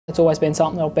It's always been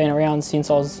something that I've been around since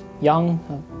I was young,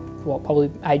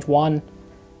 probably age 1.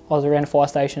 I was around a fire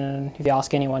station, and if you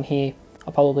ask anyone here,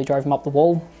 I probably drove them up the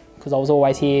wall because I was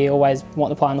always here, always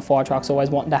wanting to play on the fire trucks, always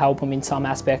wanting to help them in some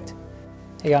aspect.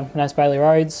 Here you go, my name's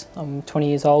Rhodes. I'm 20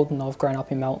 years old and I've grown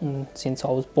up in Melton since I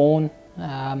was born.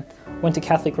 Went to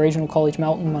Catholic Regional College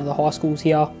Melton, one of the high schools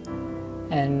here,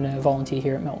 and volunteer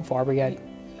here at Melton Fire Brigade.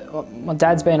 My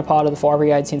dad's been a part of the fire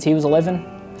brigade since he was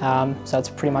 11, so it's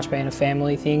pretty much been a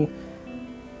family thing.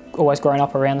 Always grown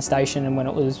up around the station, and when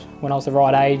I was the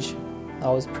right age, I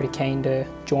was pretty keen to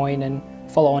join and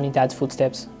follow on in Dad's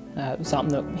footsteps. It was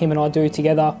something that him and I do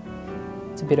together.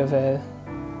 It's a bit of a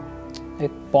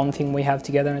bond thing we have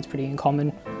together, and it's pretty in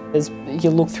common.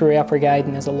 You look through our brigade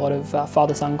and there's a lot of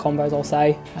father-son combos, I'll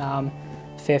say. A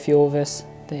fair few of us.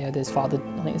 There's I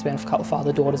think there's been a couple of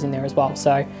father-daughters in there as well.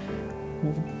 So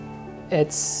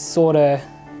it's sort of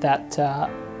that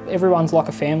everyone's like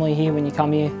a family here when you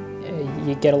come here.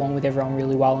 You get along with everyone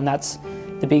really well, and that's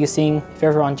the biggest thing. If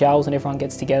everyone gels and everyone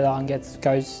gets together and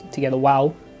goes together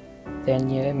well, then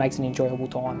yeah, it makes an enjoyable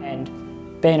time.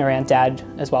 And being around Dad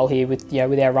as well here with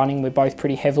our running, we're both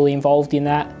pretty heavily involved in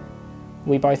that.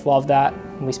 We both love that,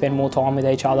 and we spend more time with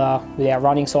each other with our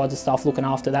running sides of stuff, looking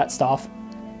after that stuff.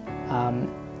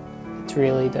 It's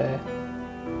really the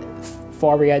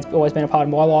fire brigade's always been a part of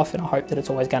my life, and I hope that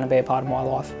it's always going to be a part of my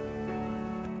life.